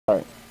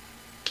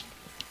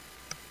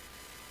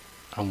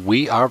and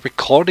we are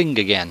recording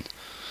again.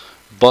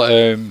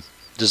 But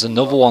there's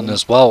another one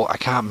as well. I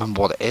can't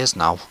remember what it is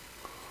now.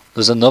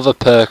 There's another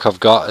perk I've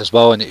got as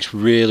well, and it's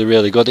really,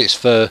 really good. It's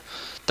for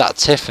that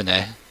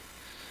Tiffany,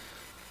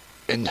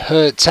 and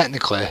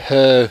technically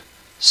her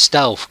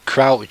stealth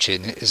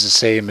crouching is the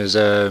same as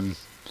the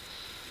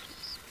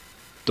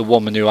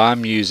woman who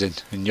I'm using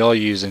and you're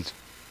using.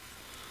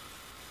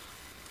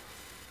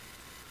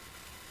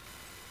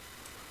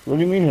 What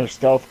do you mean her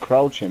stealth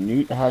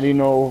crouching? How do you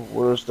know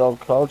where her stealth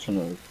crouching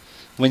is?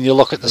 When you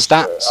look at the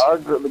stats.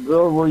 The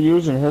girl we're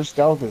using, her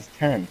stealth is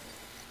 10.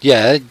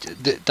 Yeah,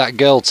 that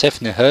girl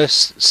Tiffany, her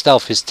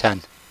stealth is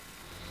 10.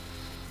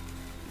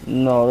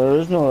 No, there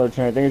is no other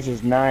 10. I think it's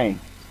just 9. I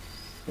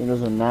think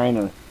there's a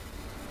 9er.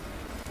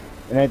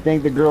 And I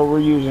think the girl we're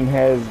using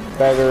has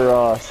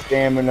better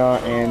stamina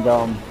and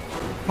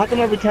how come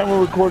every time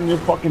we're recording you're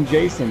fucking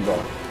Jason,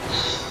 bro?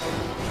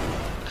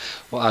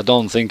 Well, I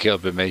don't think it'll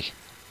be me.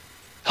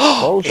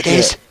 Oh, it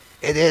is.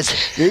 It is.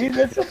 See,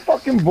 that's a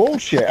fucking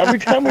bullshit. Every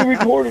time we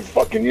record, it's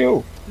fucking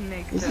you.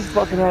 This is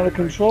fucking out of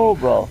control,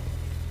 bro.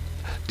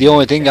 The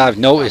only thing I've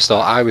noticed, though,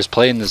 I was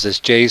playing as this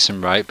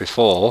Jason right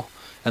before,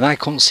 and I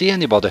couldn't see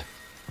anybody.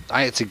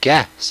 I had to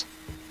guess.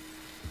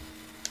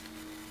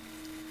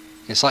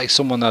 It's like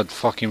someone had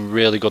fucking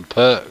really good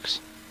perks.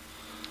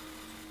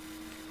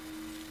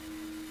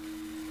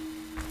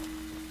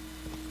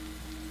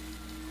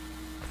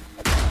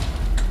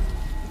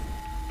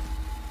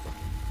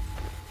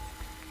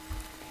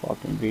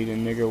 Fucking beat a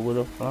nigga with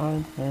a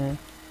frying pan.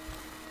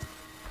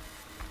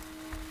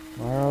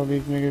 Why are all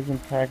these niggas in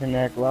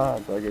Packernack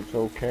Lodge like it's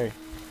okay?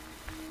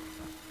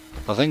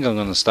 I think I'm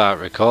gonna start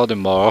recording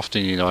more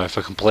often, you know, if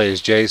I can play as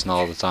Jason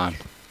all the time.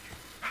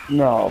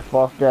 No,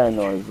 fuck that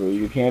noise, Lee.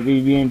 You can't be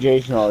being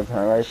Jason all the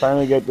time. I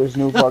finally get this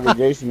new fucking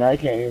Jason, I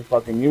can't even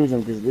fucking use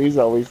him because Lee's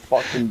always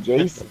fucking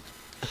Jason.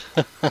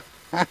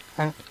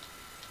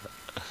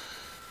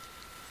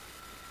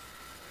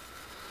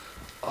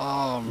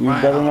 Oh, you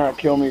better not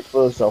kill me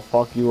first, I'll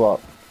fuck you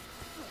up.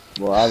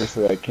 Well,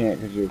 obviously I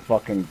can't because you're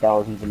fucking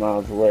thousands of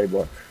miles away,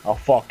 but I'll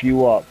fuck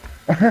you up.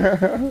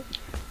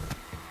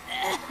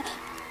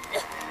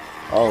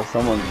 Oh,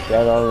 someone's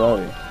dead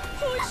already.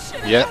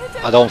 Yeah,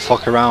 I don't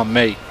fuck around,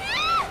 me.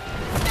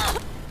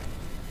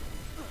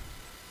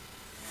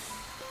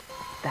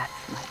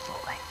 That's my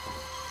boy.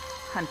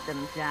 Hunt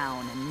them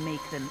down and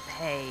make them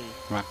pay.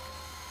 Right.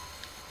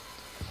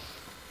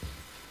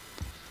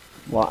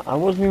 Well, I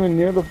wasn't even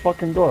near the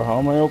fucking door. How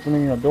am I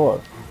opening a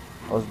door?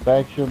 I was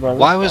back here by the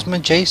Why was my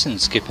Jason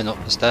skipping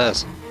up the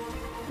stairs?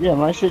 Yeah,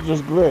 my shit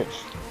just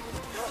glitched.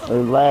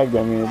 Or lagged,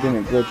 I mean, it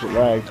didn't glitch, it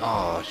lagged.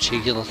 Oh,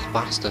 cheeky little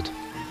bastard.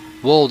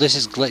 Whoa, this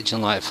is glitching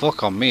like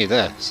fuck on me,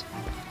 this.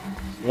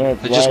 Yeah,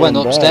 I just went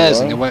upstairs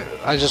bad, and right?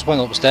 I just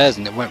went upstairs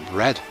and it went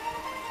red.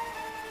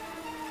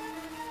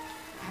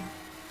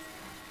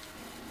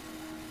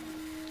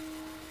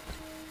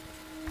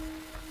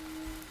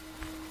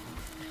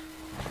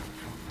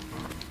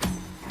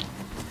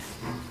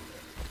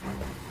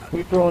 Who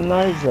you throwing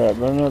knives at?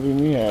 Better not be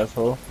me,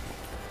 asshole.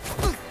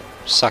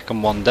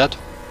 Second one dead.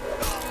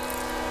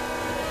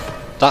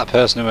 That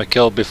person who I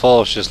killed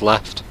before has just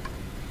left.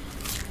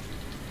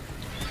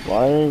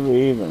 Why are you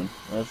leaving?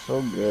 That's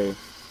so gay.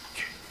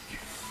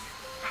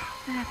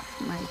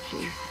 That's my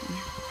Jason.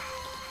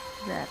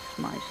 That's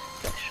my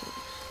special.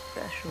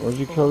 Where'd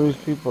you kill these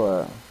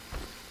people at?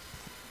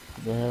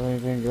 Do they have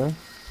anything good?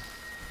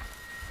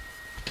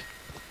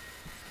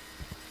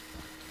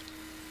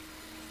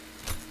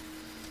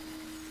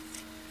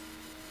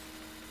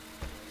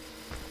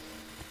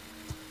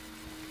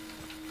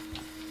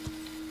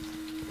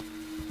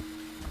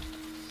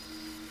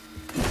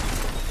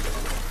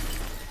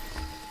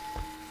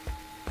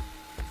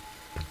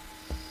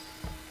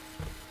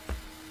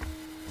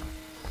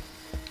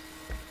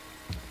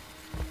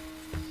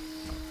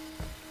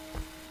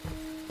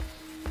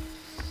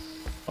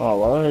 Oh,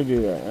 why did I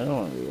do that? I don't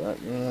want to do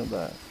that. You're not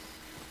that.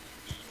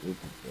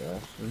 Stupid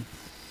bastard.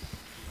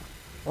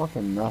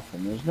 Fucking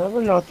nothing. There's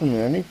never nothing in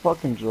any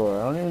fucking drawer.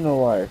 I don't even know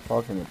why I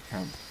fucking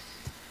attempt.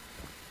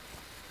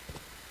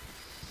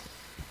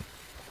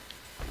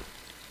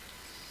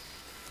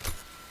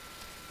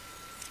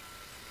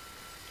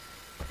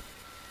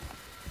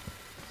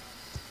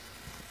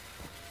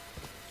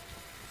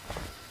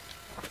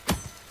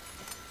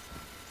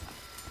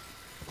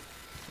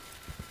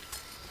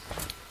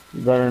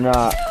 You better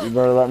not. You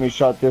better let me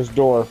shut this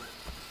door.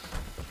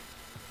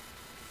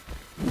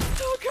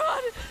 Oh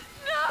God!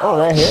 No! Oh,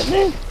 that hit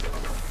me?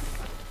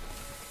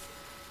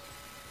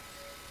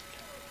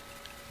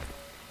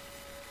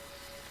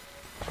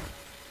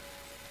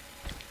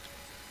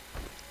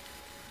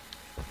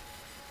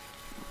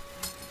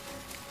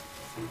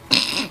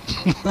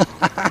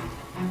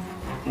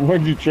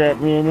 Would you trap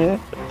me in here?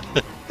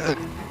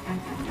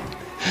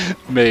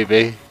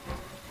 Maybe.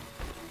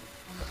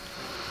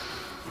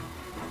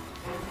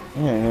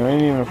 Man, there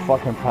ain't even a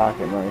fucking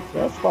pocket knife.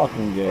 That's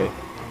fucking gay.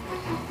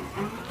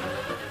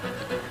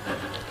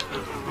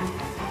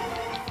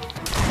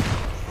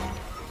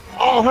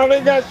 Oh, how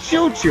they got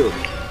shoot you?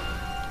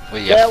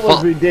 Well, That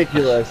was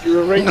ridiculous. You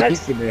were right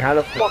next to me. How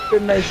the fuck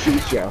didn't I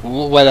shoot you?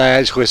 When I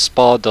actually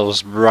spawned, I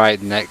was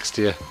right next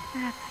to you.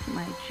 That's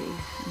my Jason.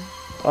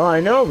 Oh,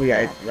 I know.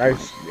 I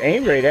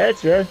aimed right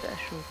at you.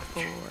 Special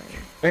boy.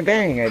 Bang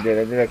bang, I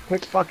did a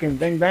quick fucking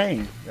bang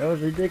bang. That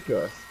was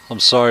ridiculous. I'm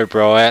sorry,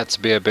 bro. I had to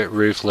be a bit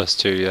ruthless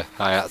to you.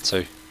 I had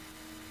to.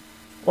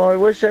 Well, I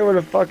wish I would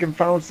have fucking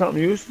found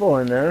something useful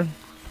in there.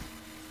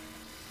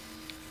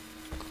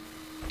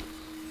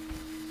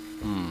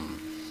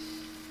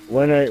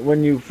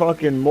 When you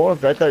fucking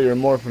morphed, I thought you were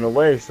morphing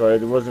away, so I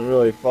wasn't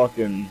really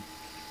fucking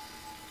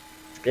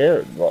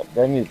scared. But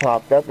then you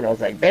popped up and I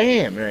was like,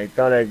 bam! And I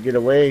thought I'd get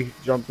away,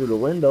 jump through the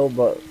window,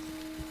 but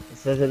it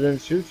says I didn't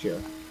shoot you.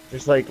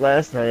 Just like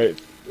last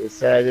night, it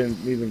said I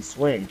didn't even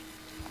swing.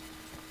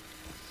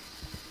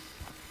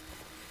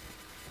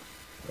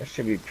 That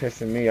should be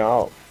pissing me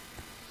off.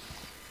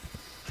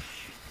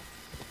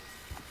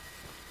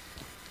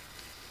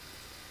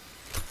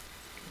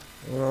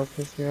 What else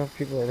pisses me off?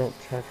 People that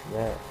don't text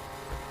that.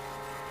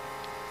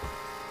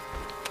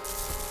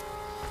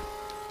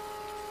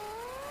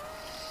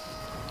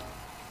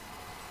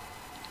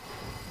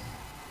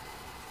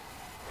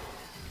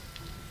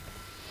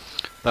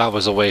 That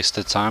was a waste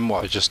of time,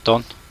 what I just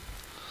done.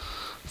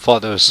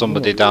 Thought there was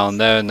somebody down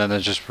there, and then I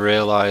just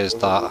realised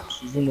that.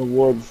 She's in the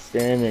woods,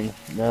 standing,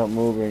 not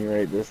moving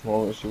right this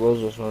moment. She was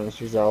just running.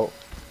 She's out.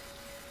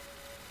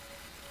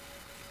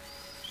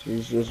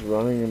 She's just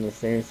running in the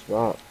same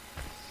spot.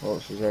 Oh,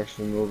 she's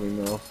actually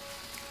moving now.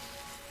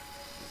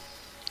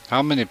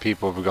 How many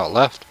people have we got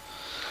left?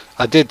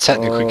 I did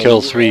technically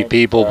kill 3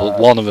 people, but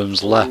one of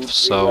them's left,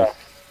 so.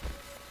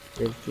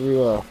 There's 3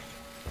 left.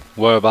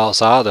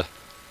 Whereabouts are they?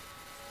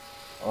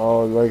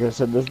 Oh, like I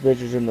said, this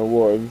bitch is in the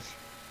woods.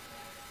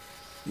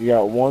 You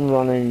got one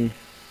running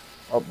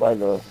up by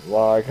the...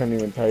 Well, I couldn't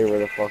even tell you where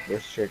the fuck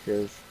this chick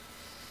is.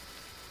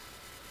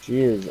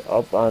 She is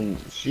up on...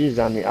 She's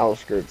on the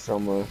outskirts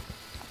somewhere.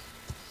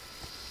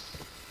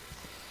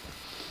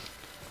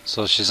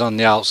 So she's on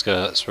the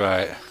outskirts,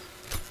 right?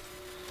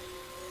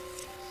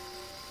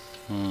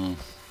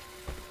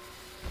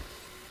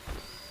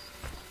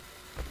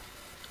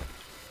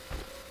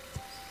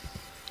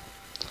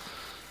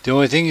 The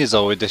only thing is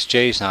though with this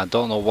Jason, I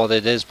don't know what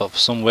it is, but for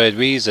some weird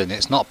reason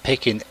it's not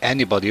picking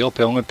anybody up.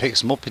 It only picks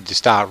them up if they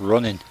start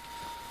running.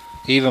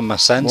 Even my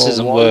sense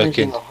isn't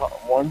working.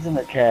 One's in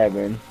the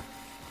cabin.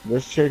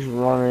 This chick's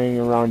running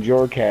around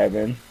your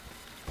cabin.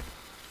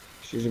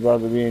 She's about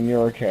to be in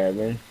your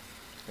cabin.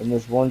 And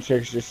this one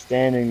chick's just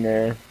standing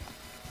there.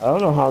 I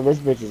don't know how this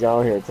bitch is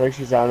out here. It's like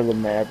she's out of the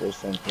map or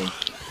something.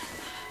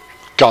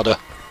 Got her.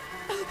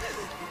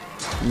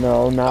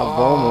 No, not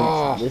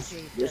Bowman.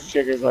 This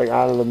chick is like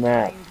out of the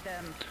map.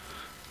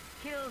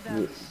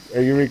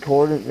 Are you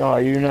recording? No,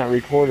 you're not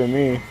recording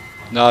me.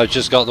 No, I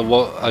just got the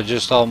I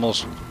just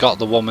almost got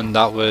the woman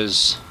that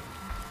was.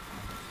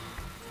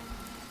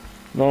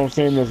 No, I'm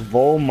saying this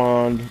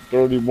Volmond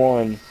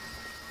 31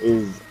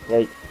 is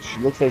like, she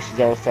looks like she's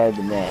outside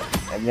the map.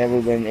 I've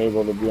never been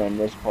able to be on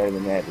this part of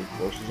the map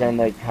before. She's on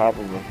like top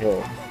of a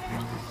hill.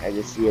 I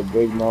just see a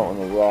big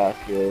mountain of rock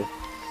here.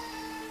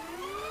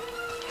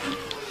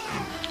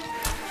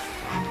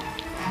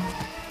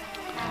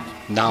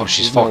 Now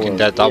she's fucking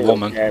dead, that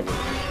woman.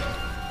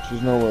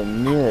 She's nowhere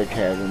near a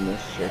cabin,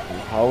 this chick.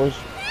 How is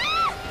she?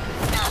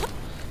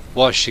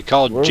 What's she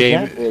called? Where's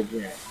Jamie.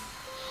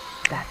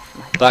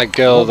 That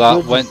girl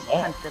that went.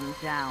 Hunt them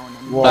down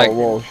and Whoa,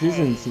 whoa, she's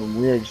in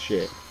some weird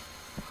shit.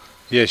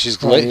 Yeah, she's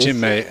glitching,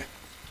 mate.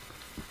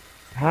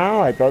 How?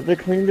 I thought they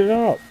cleaned it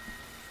up.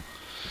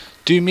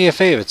 Do me a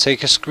favour,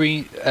 take a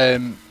screen.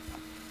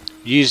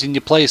 Using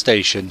your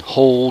PlayStation,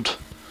 hold.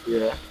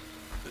 Yeah.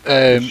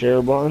 The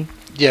share button.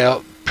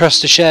 Yeah,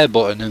 press the share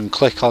button and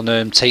click on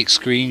take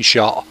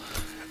screenshot,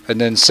 and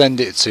then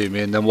send it to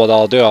me. And then what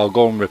I'll do, I'll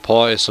go and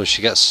report it so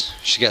she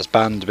gets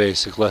banned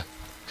basically.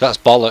 That's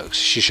bollocks.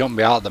 She shouldn't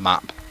be out of the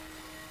map.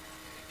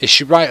 Is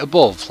she right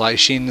above? Like, is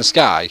she in the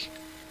sky?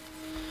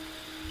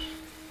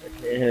 I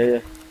can't hear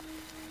you.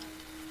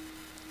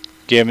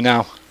 Hear me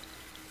now?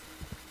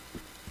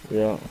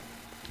 Yeah.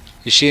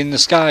 Is she in the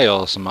sky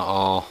or something?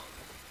 Or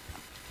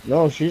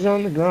no, she's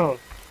on the ground.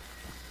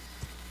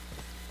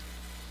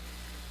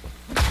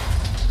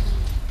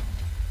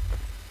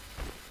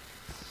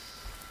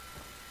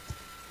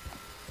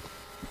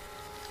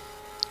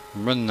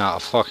 I'm running out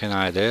of fucking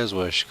ideas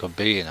where she could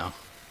be, you know.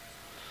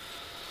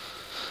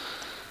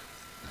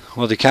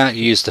 Well, they can't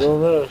use the.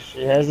 Still there.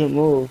 She hasn't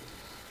moved.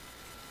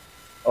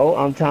 Oh,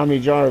 I'm Tommy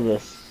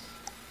Jarvis.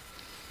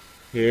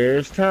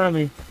 Here's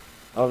Tommy.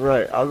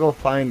 Alright, I'll go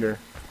find her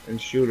and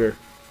shoot her.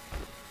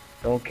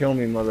 Don't kill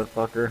me,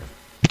 motherfucker.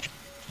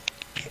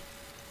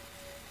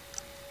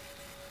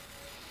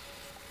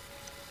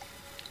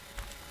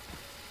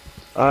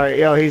 Alright,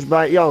 yo, he's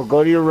by. Yo,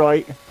 go to your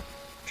right.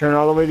 Turn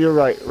all the way to your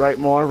right. Right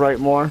more, right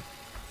more.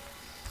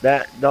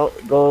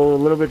 Don't go a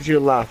little bit to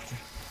your left.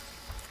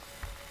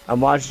 I'm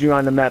watching you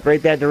on the map.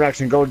 Right that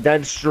direction. Go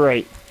dead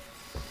straight.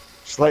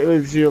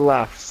 Slightly to your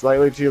left.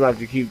 Slightly to your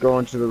left. You keep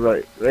going to the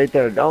right. Right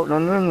there. Oh,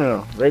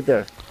 no. Right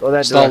there. Go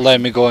that It's direction. not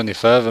letting me go any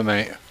further,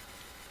 mate.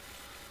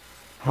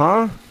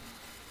 Huh?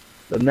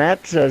 The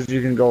map says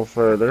you can go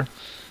further.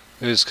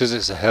 It's because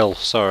it's a hill,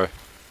 sorry.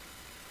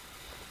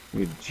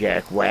 You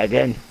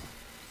jackwagon.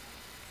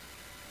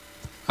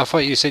 I thought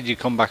you said you'd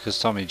come back as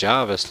Tommy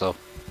Jarvis, though.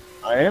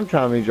 I am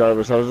Tommy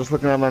Jarvis. I was just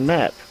looking at my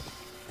map.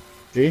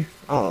 See?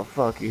 Oh,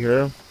 fuck. You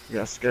hear him? You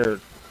got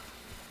scared.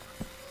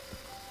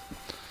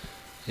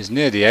 He's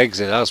near the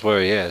exit, that's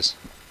where he is.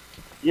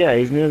 Yeah,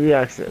 he's near the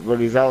exit, but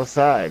he's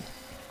outside.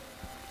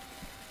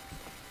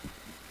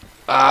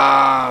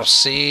 Ah, I've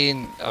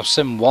seen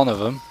one of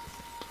them.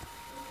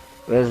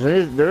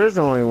 There is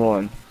only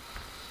one.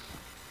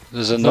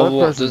 There's another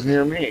one. person's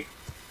near me.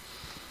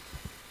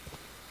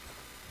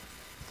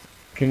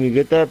 Can you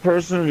get that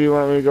person, or do you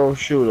want me to go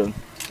shoot him?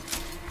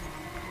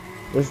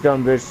 This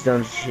dumb bitch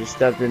done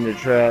stepped in the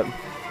trap.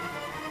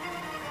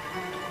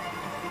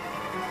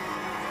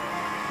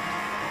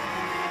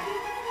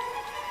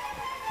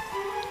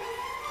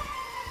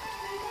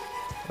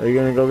 Are you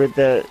gonna go get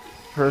that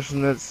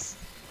person that's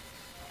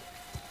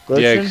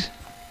glitching?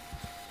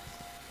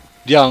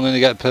 Yeah, I'm gonna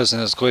get the person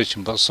that's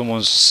glitching, but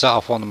someone's set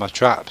off one of my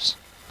traps.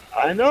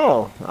 I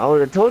know. I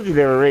would have told you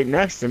they were right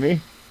next to me.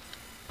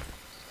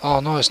 Oh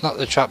no, it's not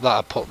the trap that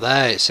I put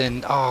there. It's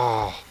in.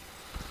 Oh,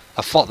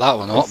 I fucked that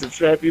one up. That's the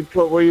trap you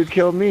put where you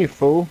killed me,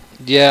 fool.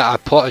 Yeah, I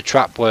put a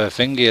trap where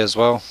thingy as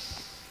well.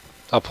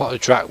 I put a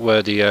trap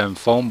where the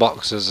phone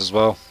box is as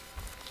well.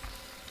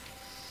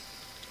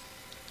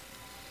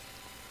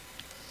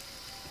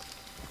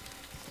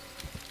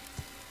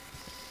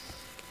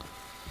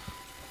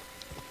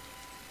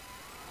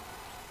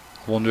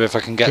 I wonder if I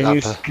can get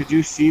that. Could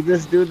you see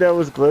this dude that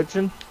was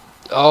glitching?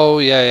 Oh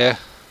yeah, yeah.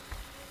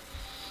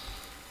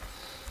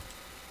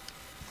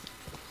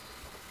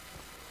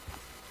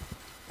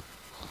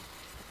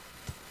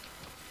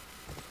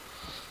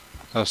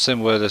 I've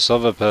seen where this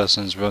other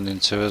person's running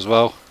to as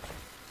well.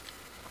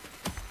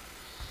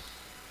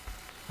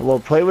 Well,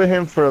 play with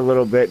him for a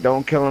little bit.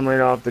 Don't kill him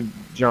right off the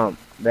jump.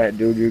 That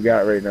dude you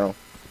got right now.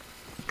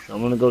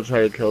 I'm gonna go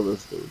try to kill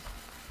this dude.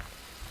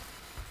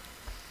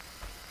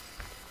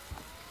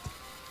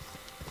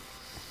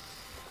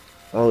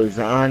 Oh, he's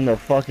on the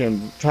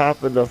fucking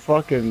top of the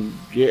fucking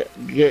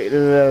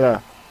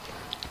the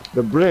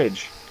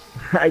bridge.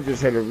 I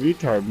just had a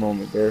retard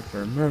moment there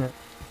for a minute.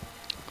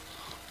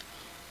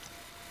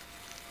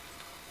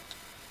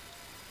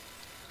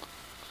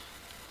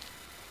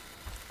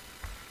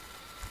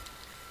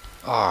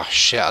 Oh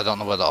shit, I don't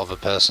know where the other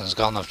person's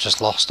gone. I've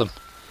just lost them.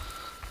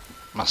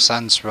 My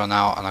sense run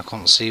out and I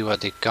couldn't see where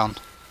they'd gone.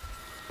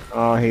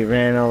 Oh, he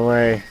ran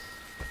away.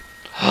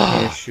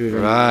 Can't shoot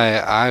him. Right,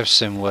 I've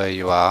seen where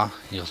you are,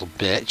 you little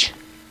bitch.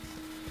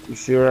 You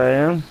see where I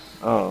am?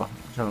 Oh,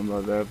 I'm talking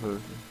about that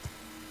person.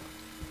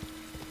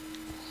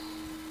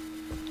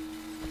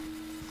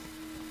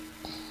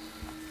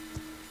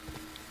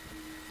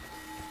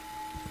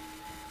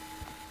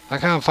 I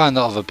can't find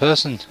that other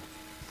person.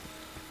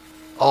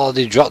 Oh,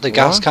 they dropped the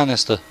gas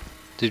canister.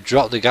 They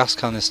dropped the gas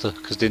canister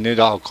because they knew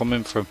that I was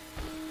coming from.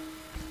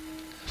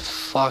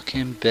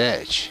 Fucking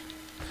bitch.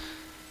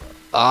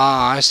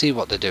 Ah, I see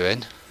what they're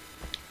doing.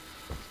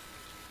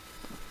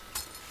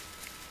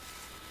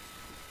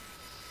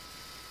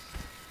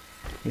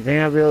 You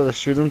think I'll be able to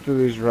shoot him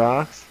through these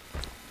rocks?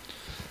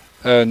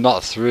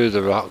 Not through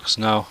the rocks,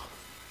 no.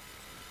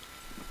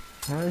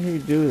 How did he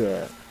do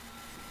that?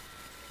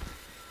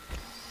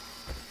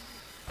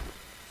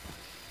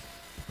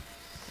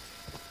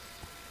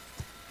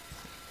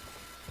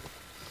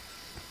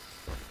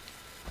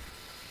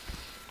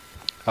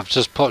 I've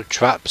just put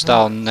traps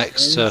down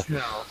next to...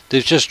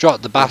 They've just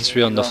dropped the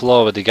battery on the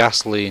floor with the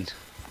gasoline.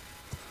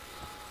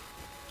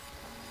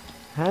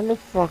 How the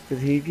fuck did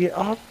he get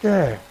up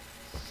there?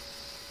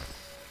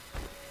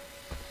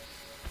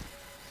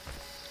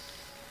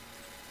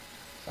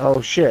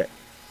 Oh shit.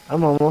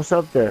 I'm almost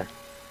up there.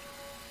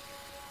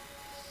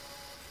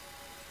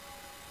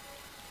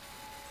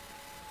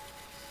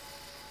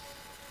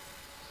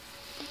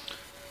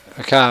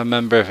 I can't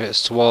remember if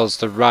it's towards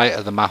the right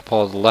of the map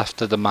or the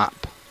left of the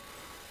map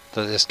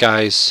that this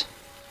guy's...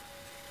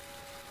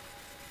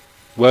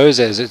 Where is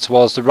it? Is it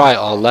towards the right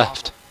or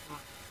left?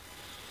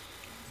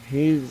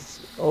 He's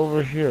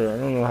over here. I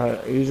don't know how...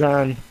 He's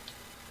on...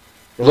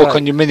 Look right.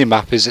 on your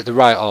mini-map, is it the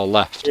right or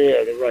left?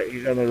 Yeah, the right.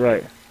 He's on the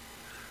right.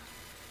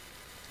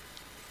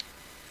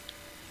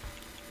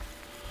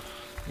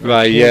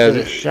 Right, yeah.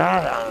 Get a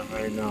shot on him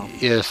right now.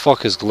 Yeah, the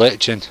fucker's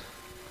glitching.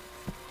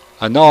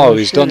 I know, Oh,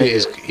 he's shit, done he it,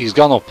 is. he's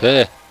gone up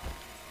here.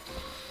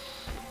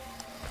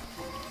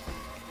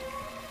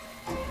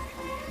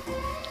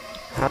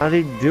 How'd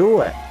he do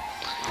it?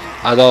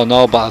 I don't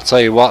know, but I'll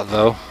tell you what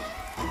though.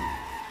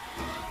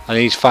 I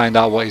need to find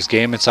out what his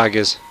gamer tag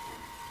is.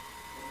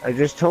 I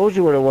just told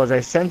you what it was. I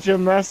sent you a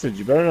message.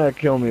 You better not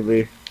kill me,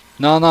 Lee.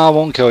 No, I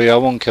won't kill you, I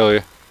won't kill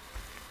you.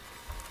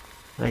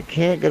 I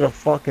can't get a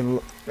shot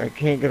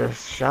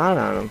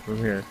on him from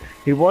here.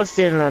 He was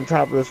standing on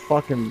top of this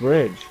fucking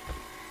bridge.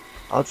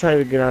 I'll try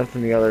to get on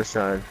from the other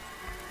side.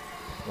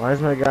 Why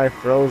is my guy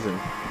frozen?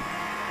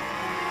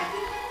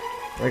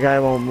 My guy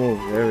won't move.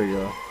 There we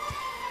go.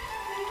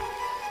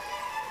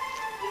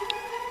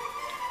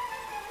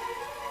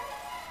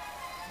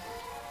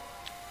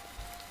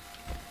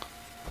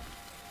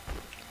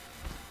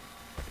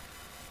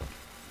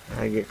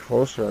 I get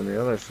closer on the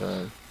other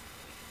side.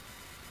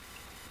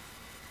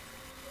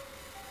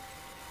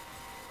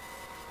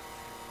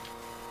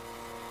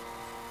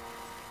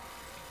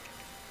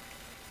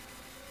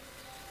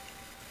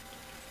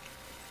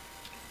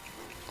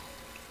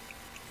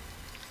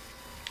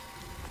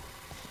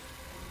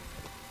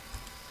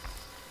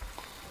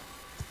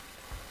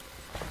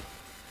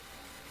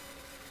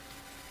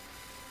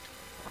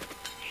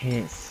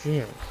 Can't see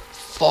him.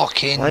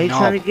 Fucking Why are you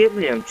trying to knob. get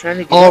me? I'm trying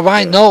to get Oh up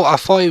right, there. no, I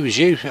thought it was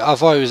you. I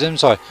thought it was him,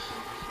 sorry.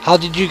 How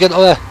did you get up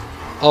there?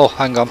 Oh,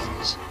 hang on.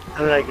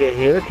 How did I get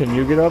here? Can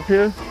you get up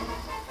here?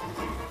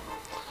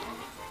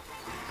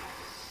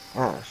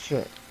 Oh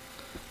shit.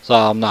 So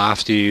I'm not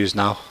after you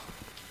now.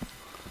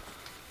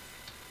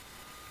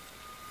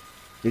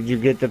 Did you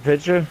get the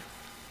picture?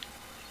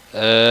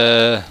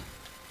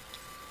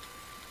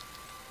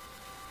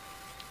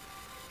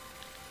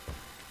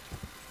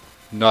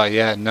 Not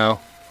yet,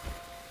 no.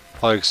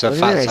 Like I said, What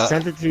do you mean? I fact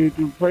sent it to you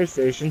through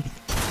PlayStation.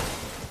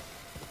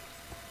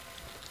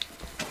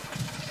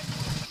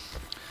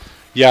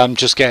 yeah, I'm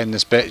just getting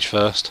this bitch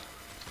first.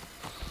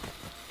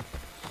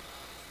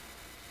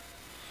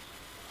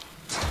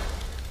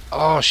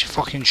 Oh, she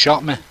fucking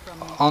shot me.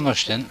 Oh no,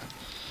 she didn't.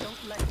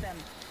 Don't let them.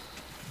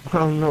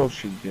 Oh no,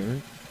 she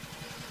didn't.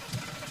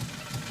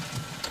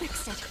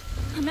 Fix it.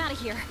 I'm out of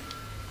here.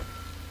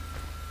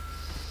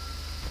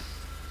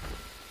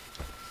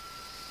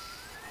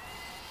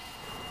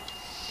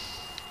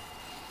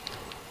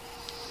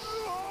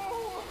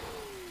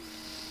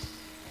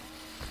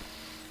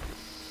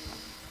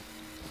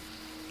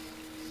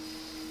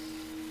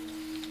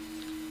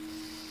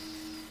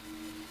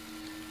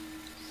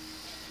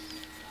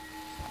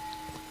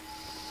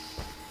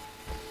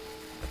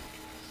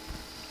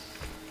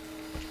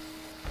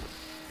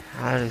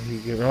 How did he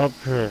get up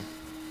here?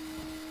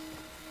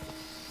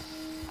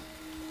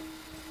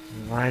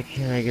 Why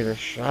can't I get a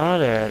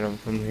shot at him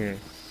from here?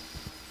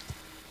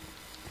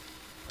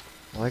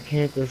 Why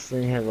can't this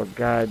thing have a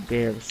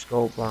goddamn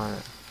scope on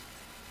it?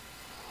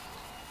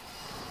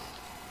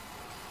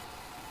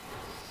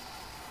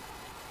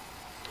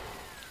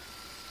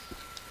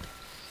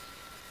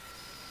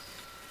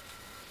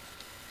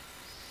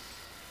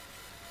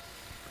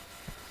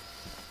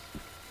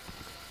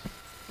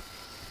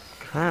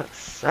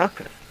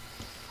 Cocksucker.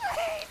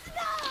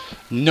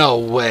 No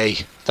way.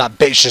 That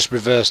bitch just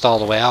reversed all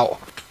the way out.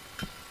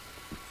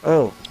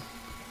 Oh.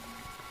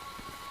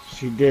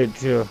 She did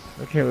too.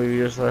 I can't believe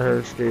you just let her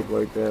escape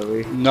like that,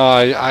 Lee.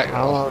 No,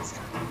 How else?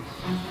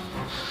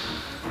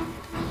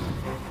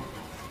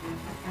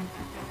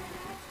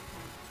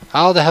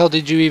 How the hell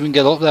did you even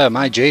get up there?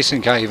 My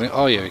Jason can't even...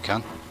 Oh yeah, he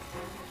can.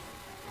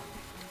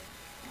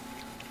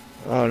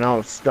 Oh, now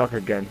it's stuck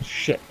again.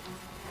 Shit.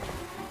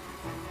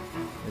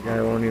 The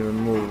guy won't even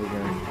move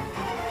again.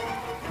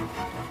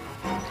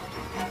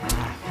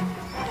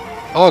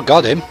 Oh,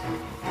 got him. You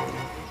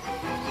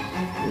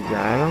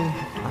got him?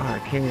 Ah, I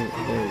can't even...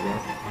 There we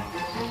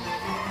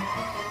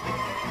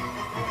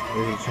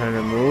go. Is he trying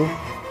to move?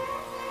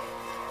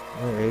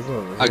 Oh, he's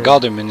over here. I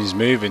got him and he's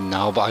moving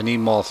now, but I need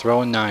more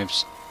throwing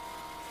knives.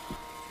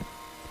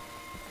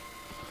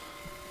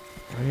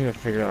 I need to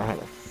figure out how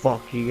the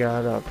fuck he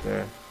got up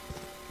there.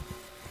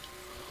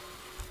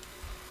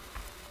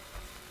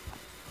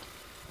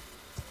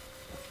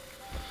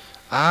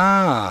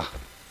 Ah.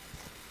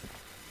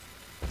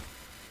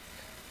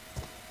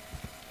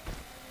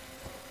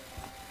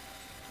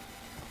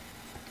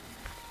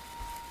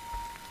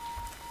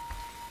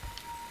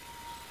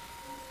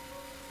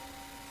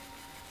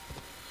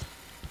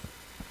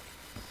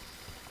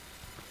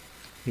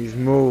 He's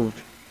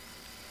moved.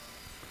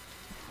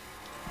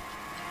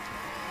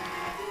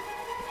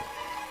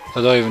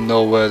 I don't even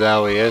know where the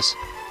hell he is.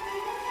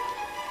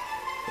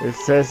 It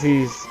says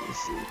he's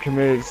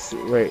committed.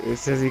 Wait, it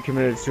says he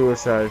committed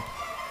suicide.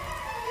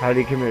 How did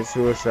he commit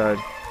suicide?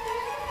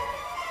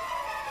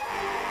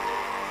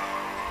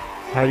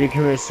 How do you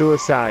commit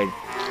suicide?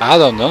 I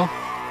don't know.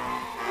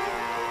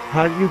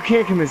 How you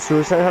can't commit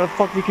suicide? How the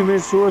fuck do you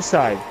commit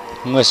suicide?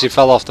 Unless he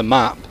fell off the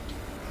map.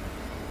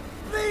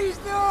 Please,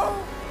 no!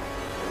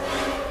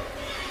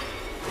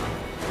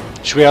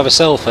 Should we have a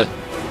selfie?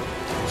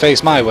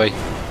 Face my way.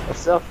 A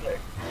selfie.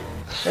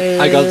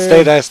 I got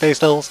stay there, stay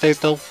still, stay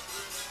still.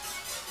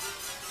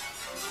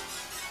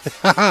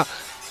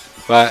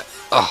 Right.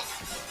 Oh.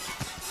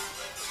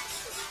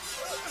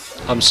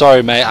 I'm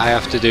sorry, mate. I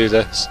have to do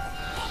this.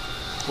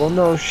 Well,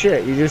 no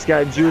shit. You just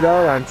got Jude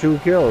out on 2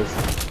 kills.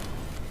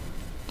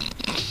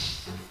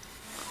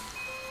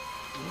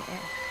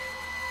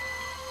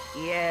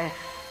 Yes.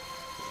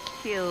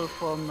 Kill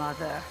for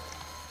mother.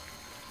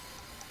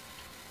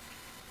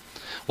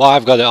 Well,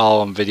 I've got it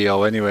all on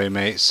video anyway,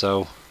 mate.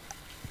 So.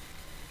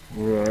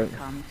 Right.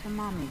 Come to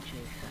mommy,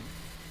 Jason.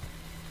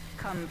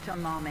 Come to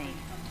mommy.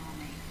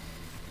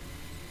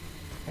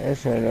 I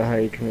just want to know how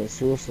you commit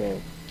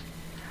suicide.